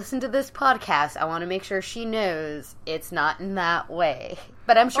never listened to this podcast, I want to make sure she knows it's not in that way.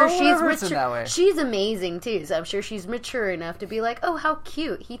 But I'm sure she's mature. In that way. She's amazing, too, so I'm sure she's mature enough to be like, oh, how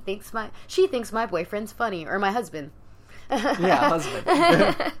cute. She thinks my boyfriend's funny, or my husband. Yeah,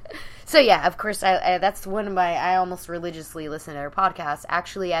 husband. So yeah, of course, I that's one of I almost religiously listen to their podcast.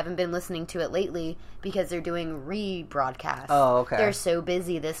 Actually, I haven't been listening to it lately because they're doing rebroadcasts. Oh, okay. They're so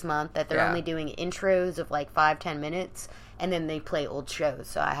busy this month that they're Yeah. only doing intros of like 5-10 minutes, and then they play old shows.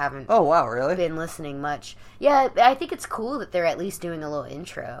 So I haven't Oh, wow, really? been listening much. Yeah, I think it's cool that they're at least doing a little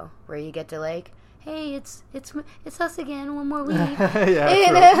intro where you get to like, hey, it's us again, one more week. Yeah,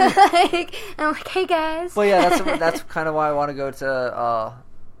 I'm like, hey guys. Well, yeah, that's kind of why I want to go to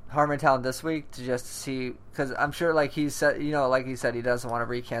Harmontown this week, to just see, because I'm sure, like he said, he doesn't want to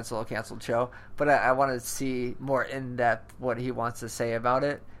re-cancel a canceled show, but I want to see more in depth what he wants to say about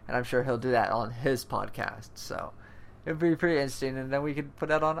it, and I'm sure he'll do that on his podcast. So, It'd be pretty interesting, and then we could put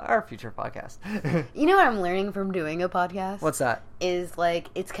that on our future podcast. You know what I'm learning from doing a podcast? What's that? Is like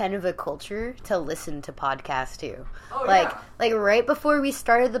it's kind of a culture to listen to podcasts too. Oh, like yeah. like right before we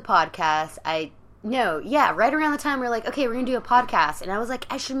started the podcast, right around the time we were like, okay, we're gonna do a podcast, and I was like,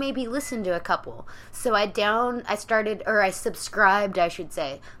 I should maybe listen to a couple. So I subscribed, I should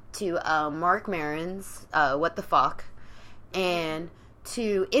say, to Mark Maron's What the Fuck, and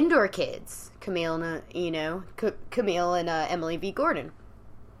to Indoor Kids, Camille and Emily V. Gordon.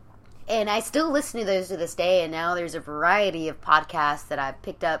 And I still listen to those to this day, and now there's a variety of podcasts that I've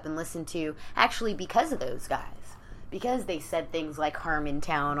picked up and listened to actually because of those guys. Because they said things like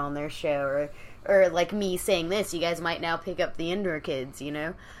Harmontown on their show, or like me saying this, you guys might now pick up the Indoor Kids,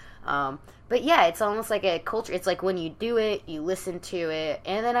 But yeah, it's almost like a culture. It's like when you do it, you listen to it,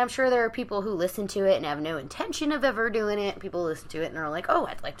 and then I'm sure there are people who listen to it and have no intention of ever doing it. People listen to it and are like, oh,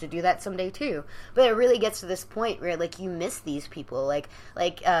 I'd like to do that someday too. But it really gets to this point where like you miss these people, like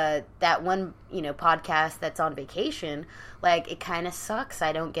that one podcast that's on vacation. Like it kind of sucks.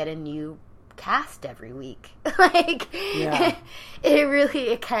 I don't get a new cast every week. Yeah.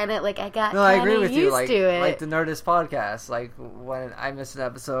 it kind of like I got no, I agree with you. Used to it. Like the Nerdist podcast. Like when I miss an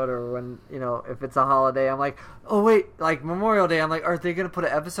episode, or when if it's a holiday, I'm like, oh wait, like Memorial Day, I'm like, are they gonna put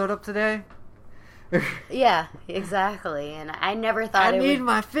an episode up today? Yeah, exactly. And I never thought I need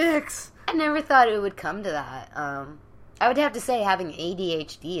my fix. I never thought it would come to that. I would have to say, having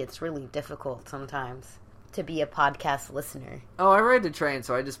ADHD, it's really difficult sometimes to be a podcast listener. Oh, I ride the train,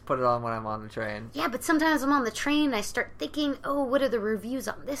 so I just put it on when I'm on the train. Yeah, but sometimes I'm on the train and I start thinking, oh, what are the reviews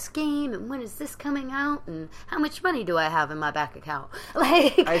on this game, and when is this coming out, and how much money do I have in my bank account?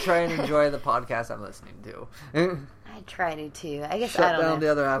 I try and enjoy the podcast I'm listening to. I try to too. I guess Shut I don't down know.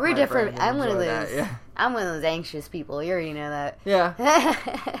 the other half. We're different. I'm one of those. That, yeah. I'm one of those anxious people. You already know that. Yeah.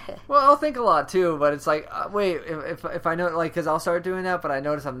 Well, I'll think a lot too, but it's like, wait, if I know, like, because I'll start doing that, but I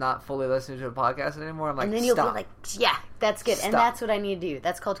notice I'm not fully listening to a podcast anymore. I'm like, and then you'll stop. be like, yeah, that's good, Stop. and that's what I need to do.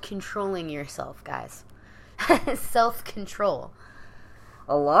 That's called controlling yourself, guys. Self-control.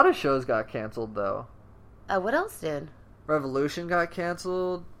 A lot of shows got canceled though. What else did? Revolution got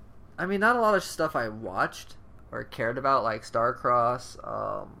canceled. I mean, not a lot of stuff I watched or cared about, like Starcross.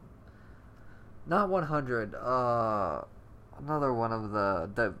 Not 100. Another one of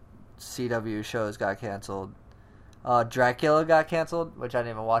the CW shows got canceled. Dracula got canceled, which I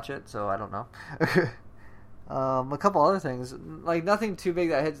didn't even watch it, so I don't know. A couple other things, like nothing too big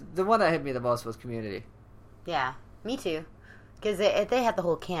that hits. The one that hit me the most was Community. Yeah, me too. Because they had the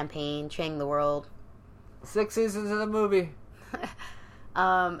whole campaign, Change the World. 6 seasons of the movie.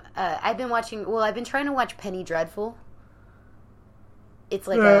 I've been trying to watch Penny Dreadful. It's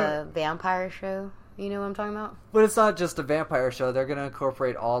like a vampire show. You know what I'm talking about? But it's not just a vampire show. They're going to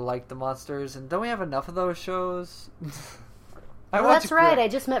incorporate all, like, the monsters. And don't we have enough of those shows? That's right. I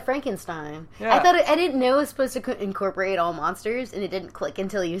just met Frankenstein. Yeah. I didn't know it was supposed to incorporate all monsters, and it didn't click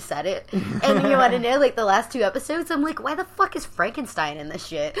until you said it. And you want to know, like, the last 2 episodes, I'm like, why the fuck is Frankenstein in this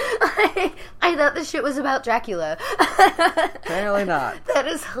shit? I thought this shit was about Dracula. Apparently not. That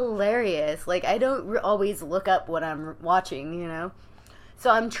is hilarious. Like, I don't always look up what I'm watching, So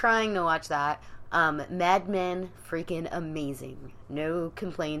I'm trying to watch that. Mad Men, freaking amazing. No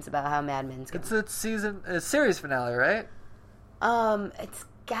complaints about how Mad Men's going. It's a series finale, right? It's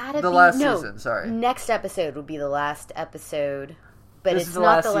gotta be the last season. Sorry, next episode will be the last episode, but this it's is the not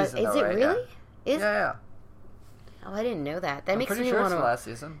last the last. season, Is though, it right? really? Yeah. Is Yeah. Oh, I didn't know that. That I'm makes pretty me sure want it's to. the last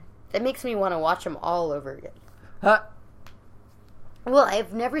season. That makes me want to watch them all over again. Huh? Well,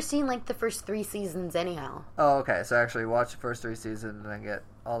 I've never seen like the first 3 seasons, anyhow. Oh, okay. So actually, watch the first 3 seasons and then get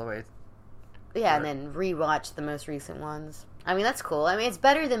all the way. Yeah, and then rewatch the most recent ones. I mean, that's cool. I mean, it's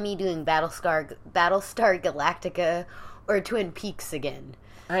better than me doing Battlestar Galactica or Twin Peaks again.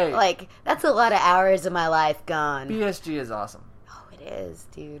 Hey, Like, that's a lot of hours of my life gone. BSG is awesome. Oh, it is,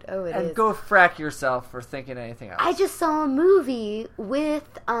 dude. Oh, it is. And go frack yourself for thinking anything else. I just saw a movie with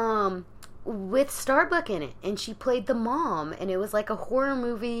Starbuck in it, and she played the mom, and it was like a horror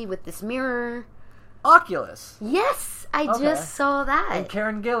movie with this mirror. Oculus. Yes, I Okay. just saw that. And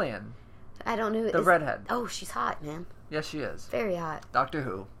Karen Gillian, I don't know. the redhead. Oh, she's hot, man. Yes, she is. Very hot. Doctor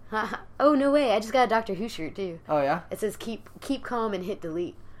Who. Oh, no way. I just got a Doctor Who shirt, too. Oh, yeah? It says keep calm and hit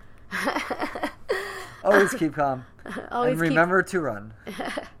delete. Always keep calm. Always and remember to run.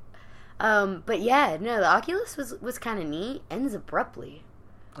 But yeah, no, the Oculus was kind of neat. Ends abruptly.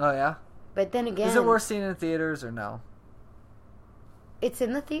 Oh, yeah? But then again... Is it worth seeing in theaters or no? It's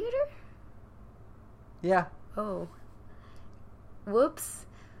in the theater? Yeah. Oh. Whoops.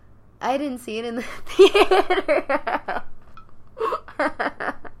 I didn't see it in the theater.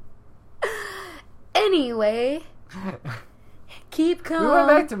 Anyway, Keep calm. We went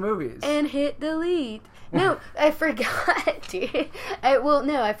back to movies. And hit delete. No, I forgot, dude.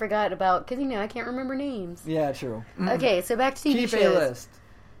 I forgot about, because, I can't remember names. Yeah, true. Okay, so back to TV Keep shows. a list.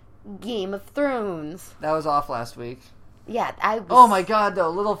 Game of Thrones. That was off last week. Yeah, I was... Oh my god,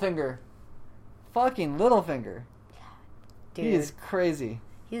 though, Littlefinger. Fucking Littlefinger. Dude, He is crazy.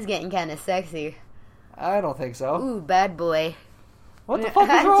 he's getting kind of sexy. I don't think so. Ooh, bad boy. What the fuck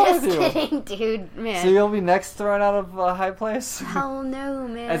is wrong I'm with you? just kidding, dude, man. So you'll be next thrown out of a high place? Hell no,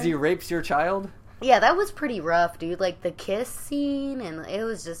 man. As he rapes your child? Yeah, that was pretty rough, dude. Like, the kiss scene, and it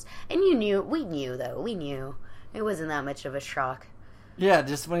was just... And we knew, though. We knew. It wasn't that much of a shock. Yeah,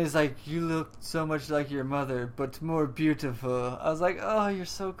 just when he's like, you look so much like your mother, but more beautiful. I was like, oh, you're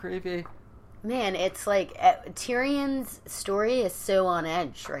so creepy. Man, it's like Tyrion's story is so on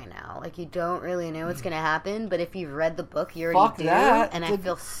edge right now. Like, you don't really know what's going to happen, but if you've read the book, you already Fuck do, that. and I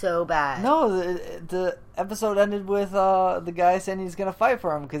feel so bad. No, the episode ended with the guy saying he's going to fight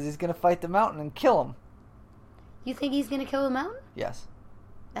for him because he's going to fight the mountain and kill him. You think he's going to kill the mountain? Yes.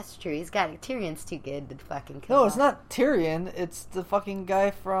 That's true. Tyrion's too good to fucking kill No, him. it's not Tyrion. It's the fucking guy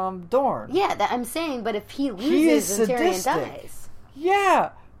from Dorne. Yeah, that I'm saying, but if he is loses, then Tyrion sadistic. dies.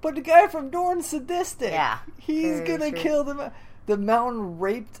 Yeah, but the guy from Dorne's sadistic. Yeah, He's very gonna true. kill them. The mountain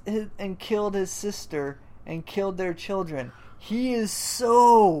raped and killed his sister and killed their children. He is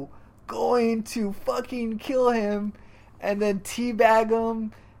so going to fucking kill him and then teabag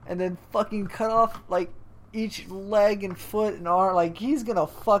him and then fucking cut off like each leg and foot and arm. Like, he's gonna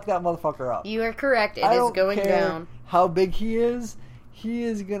fuck that motherfucker up. You are correct. It I is don't going care down. how big he is. He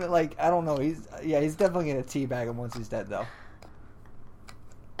is gonna, like, I don't know. He's definitely gonna teabag him once he's dead, though.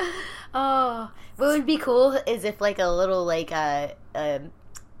 Oh, what would be cool is if like a little like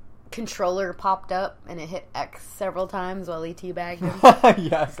controller popped up and it hit X several times while he teabagged him.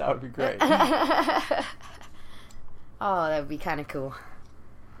 Yes, that would be great. Oh, that would be kind of cool.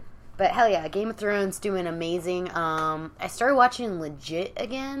 But hell yeah, Game of Thrones doing amazing. I started watching Legit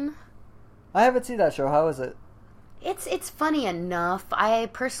again. I haven't seen that show. How is it? It's funny enough. I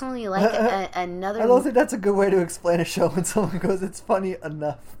personally like another. I don't think that's a good way to explain a show when someone goes, "It's funny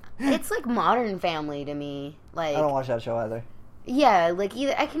enough." It's like Modern Family to me. Like, I don't watch that show either. yeah, like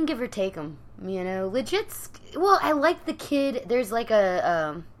either I can give or take them. Legit's. Well, I like the kid. There's like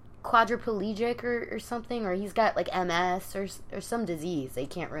a quadriplegic or something, or he's got like MS or some disease. They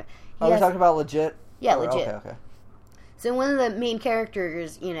can't. We're talking about Legit. Yeah, Or- Legit. Okay. So one of the main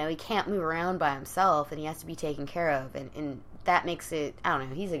characters, he can't move around by himself, and he has to be taken care of, and that makes it. I don't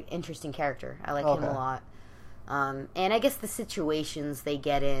know. He's an interesting character. I like him a lot. And I guess the situations they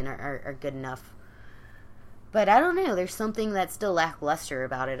get in are good enough. But I don't know. There's something that's still lackluster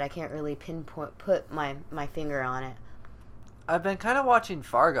about it. I can't really put my finger on it. I've been kind of watching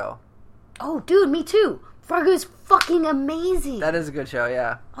Fargo. Oh, dude, me too. Fargo's fucking amazing. That is a good show,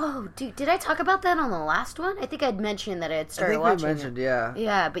 yeah. Oh, dude, did I talk about that on the last one? I think I'd mentioned that I had started watching it. Yeah.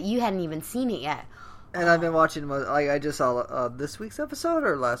 Yeah, but you hadn't even seen it yet. And I've been watching, like, I just saw this week's episode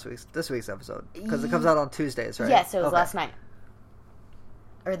or this week's episode? Because it comes out on Tuesdays, right? Yes, it was last night.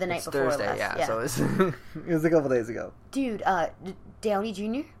 Or the night It's before Thursday, last. yeah. So it was a couple days ago. Dude, Downey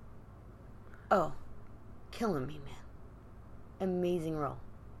Jr.? Oh, killing me, man. Amazing role.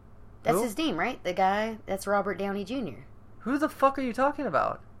 That's Who? his name, right? The guy, that's Robert Downey Jr. Who the fuck are you talking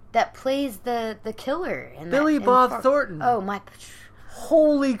about? That plays the killer. Billy Bob Thornton. Oh, my...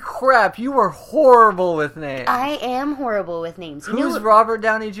 Holy crap, you were horrible with names. I am horrible with names. Who's Robert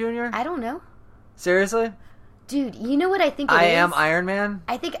Downey Jr.? I don't know. Seriously? Dude, you know what I think it is? I am Iron Man?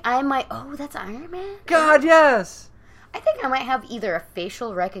 I think I might... Oh, that's Iron Man? God, yes! I think I might have either a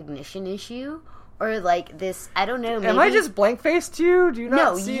facial recognition issue or, like, this... I don't know, maybe... Am I just blank-faced to you? Do you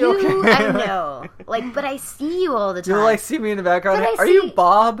not see? No, Okay. I know. Like, but I see you all the time. Do you, like, see me in the background? But I Are see- you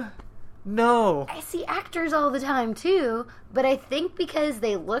Bob? No. I see actors all the time, too, but I think because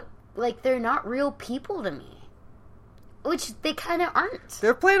they look like they're not real people to me. Which they kind of aren't.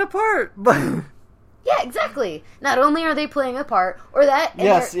 They're playing a part, but... Yeah, exactly. Not only are they playing a part, or that, and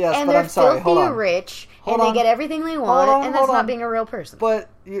Yes, they're, yes, and but they're I'm sorry, hold filthy on. rich, Hold and on. they get everything they want, and that's hold not on. being a real person. But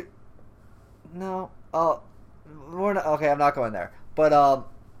you... No. We're not... Okay, I'm not going there. But,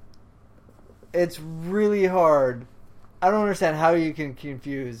 it's really hard. I don't understand how you can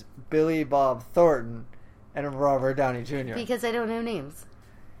confuse Billy Bob Thornton and Robert Downey Jr. Because I don't know names.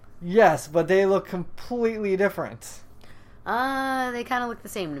 Yes, but they look completely different. They kind of look the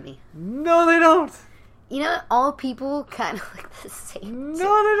same to me. No, they don't. You know, all people kind of look the same. No,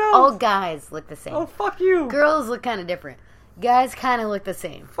 they don't. All guys look the same. Oh, fuck you. Girls look kind of different. Guys kind of look the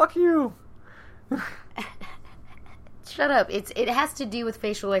same. Fuck you. Shut up. It has to do with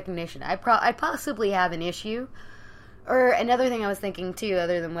facial recognition. I possibly have an issue, Or another thing I was thinking too,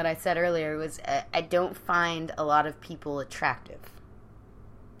 other than what I said earlier, was I don't find a lot of people attractive.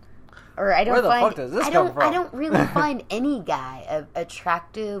 Or I don't Where the find fuck does this come from? I don't really find any guy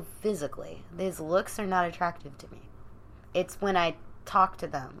attractive physically. His looks are not attractive to me. It's when I talk to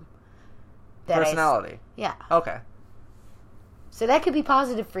them that Personality. yeah. Okay. So that could be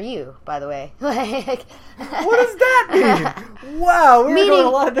positive for you, by the way. Like, what does that mean? Wow, we're going a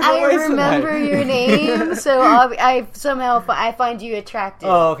lot of different ways I remember tonight. your name, so I somehow I find you attractive.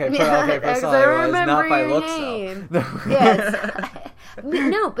 Oh, okay. Personality wise, not by your looks, name. though. Yes.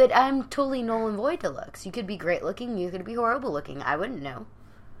 No, but I'm totally null and void to looks. You could be great looking, you could be horrible looking. I wouldn't know.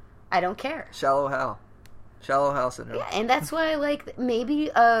 I don't care. Shallow Hal syndrome. Yeah, and that's why, like, maybe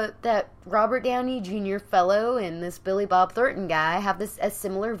that Robert Downey Jr. fellow and this Billy Bob Thornton guy have a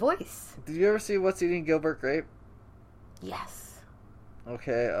similar voice. Did you ever see What's Eating Gilbert Grape? Yes.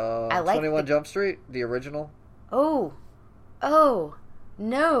 Okay, I like 21 Jump Street, the original. Oh.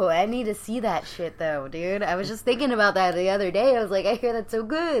 No, I need to see that shit, though, dude. I was just thinking about that the other day. I was like, I hear that's so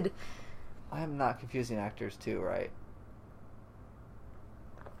good. I'm not confusing actors too, right?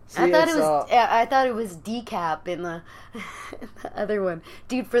 See, I thought it was Decap in the other one,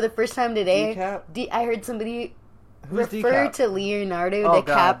 dude. For the first time today, Decap? I heard somebody Who's refer Decap? to Leonardo Oh,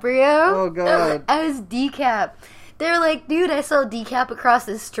 DiCaprio. Oh god! I was Decap. They're like, dude, I saw Decap across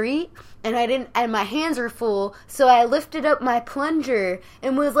the street, and and my hands were full, so I lifted up my plunger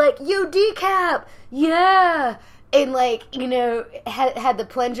and was like, "Yo, Decap, yeah." And, like, you know, had the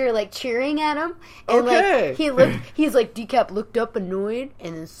plunger, like, cheering at him. And, okay. like, he's like, Decap looked up annoyed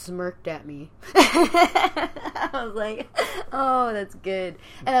and then smirked at me. I was like, oh, that's good.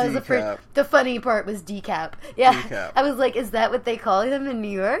 And that was the funny part was Decap. Yeah. Decap. I was like, is that what they call him in New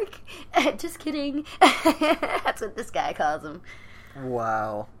York? Just kidding. That's what this guy calls him.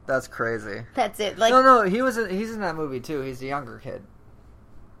 Wow. That's crazy. That's it. Like, No, he's in that movie, too. He's the younger kid.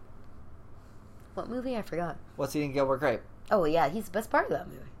 what movie? I forgot. What's Eating Gilbert Grape? Oh, yeah, he's the best part of that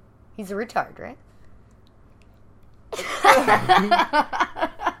movie. He's a retard, right?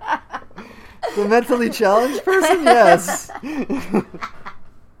 The mentally challenged person? Yes.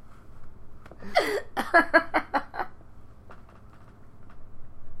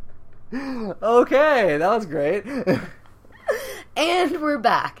 Okay, that was great. And we're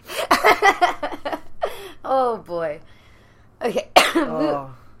back. Oh, boy. Okay.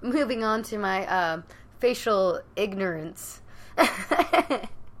 Oh. Moving on to my facial ignorance.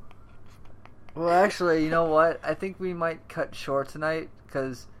 Well, actually, you know what? I think we might cut short tonight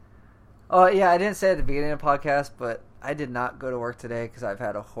because... Oh, yeah, I didn't say at the beginning of the podcast, but I did not go to work today because I've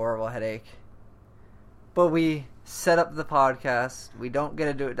had a horrible headache. But we set up the podcast. We don't get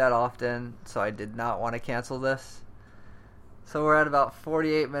to do it that often, so I did not want to cancel this. So we're at about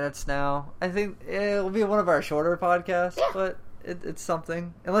 48 minutes now. I think it'll be one of our shorter podcasts, yeah. But it's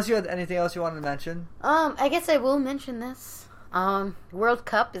something. Unless you had anything else you wanted to mention. I guess I will mention this. World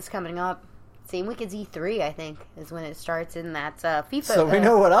Cup is coming up. Same week as E3, I think, is when it starts, and that's FIFA. So we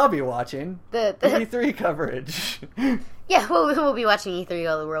know what I'll be watching. The E3 coverage. Yeah, we'll be watching E3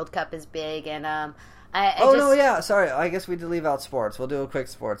 while the World Cup is big, and Sorry, I guess we did leave out sports. We'll do a quick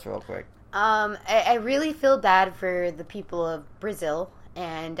sports real quick. I really feel bad for the people of Brazil,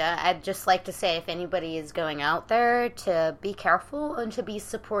 and I'd just like to say if anybody is going out there to be careful and to be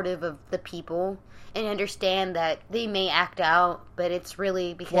supportive of the people and understand that they may act out, but it's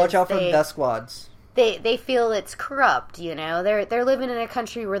really because watch out for death squads. They feel it's corrupt, you know. They're living in a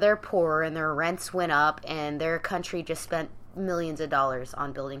country where they're poor and their rents went up and their country just spent millions of dollars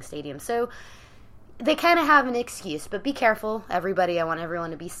on building stadiums. So they kind of have an excuse, but be careful, everybody. I want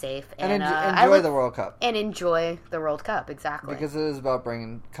everyone to be safe. And enjoy the World Cup. And enjoy the World Cup, exactly. Because it is about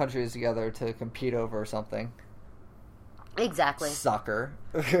bringing countries together to compete over something. Exactly. Soccer.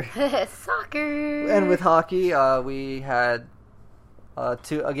 Soccer. And with hockey, we had a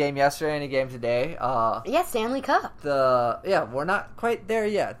game yesterday and a game today. Yeah, Stanley Cup. We're not quite there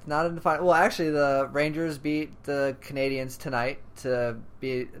yet. Not in the final. Well, actually, the Rangers beat the Canadiens tonight to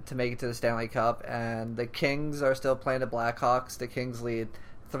make it to the Stanley Cup, and the Kings are still playing the Blackhawks. The Kings lead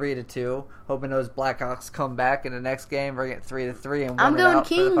 3-2. Hoping those Blackhawks come back in the next game, bring it 3-3, and win I'm it going out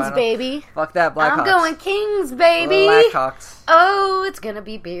for the Kings, final. baby. Fuck that, Blackhawks. I'm going Kings, baby. Blackhawks. Oh, it's gonna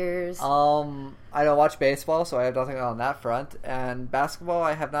be beers. I don't watch baseball, so I have nothing on that front. And basketball,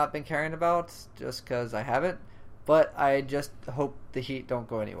 I have not been caring about, just because I haven't. But I just hope the Heat don't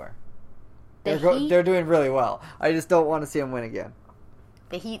go anywhere. They're doing really well. I just don't want to see them win again.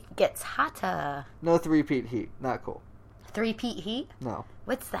 The Heat gets hotter. No three-peat Heat. Not cool. Three-peat Heat? No.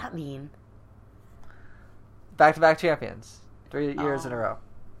 What's that mean? Back-to-back champions. 3 years in a row.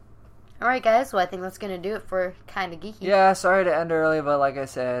 All right, guys. Well, I think that's gonna do it for Kinda Geeky. Yeah, sorry to end early, but like I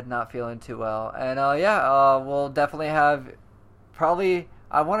said, not feeling too well. And we'll definitely have probably.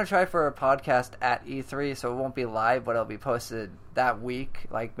 I want to try for a podcast at E3, so it won't be live, but it'll be posted that week,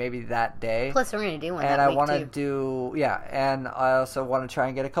 like maybe that day. Plus, we're gonna do one. And that I week want to too. and I also want to try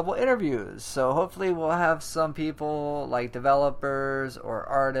and get a couple interviews. So hopefully we'll have some people like developers or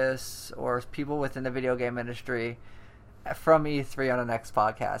artists or people within the video game industry from E3 on the next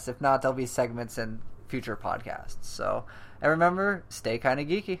podcast. If not, there'll be segments in future podcasts. So, and remember, stay kind of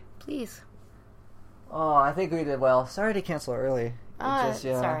geeky. Please. Oh, I think we did well. Sorry to cancel early. It's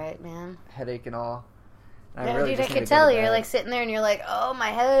alright, man. Headache and all. And Yeah, really dude, I just need can to go tell to you're bed. like sitting there and you're like, oh, my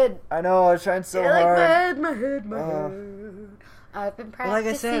head. I know, I was trying so You're like, hard. my head. I've been practicing. Like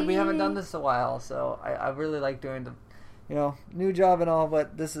I said, we haven't done this in a while, so I really like doing the, new job and all,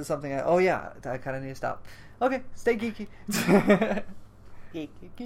 but this is something I kind of need to stop. Okay, stay geeky. Geeky.